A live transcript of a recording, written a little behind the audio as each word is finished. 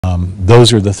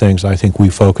Those are the things I think we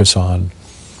focus on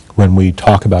when we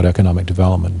talk about economic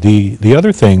development. The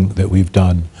other thing that we've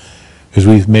done is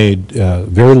we've made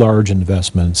very large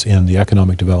investments in the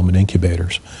economic development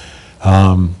incubators.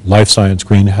 Life Science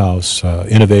Greenhouse,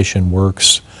 Innovation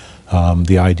Works,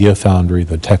 the Idea Foundry,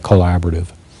 the Tech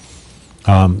Collaborative.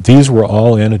 These were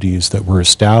all entities that were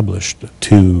established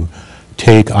to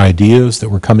take ideas that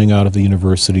were coming out of the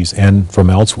universities and from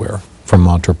elsewhere, from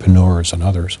entrepreneurs and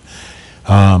others,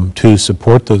 to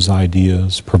support those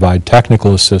ideas, provide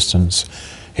technical assistance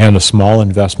and a small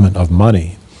investment of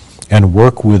money, and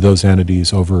work with those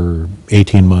entities over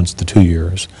 18 months to 2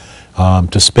 years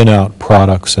to spin out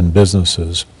products and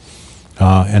businesses.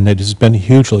 And it has been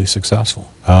hugely successful.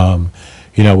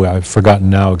 You know, I've forgotten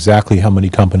now exactly how many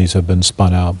companies have been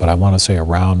spun out, but I want to say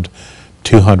around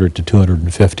 200 to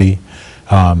 250.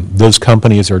 Those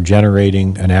companies are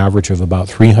generating an average of about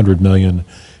 $300 million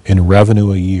in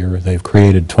revenue a year. They've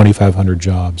created 2,500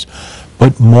 jobs.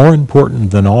 But more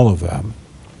important than all of them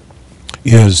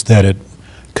is that it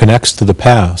connects to the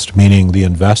past, meaning the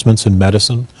investments in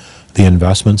medicine, the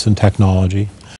investments in technology,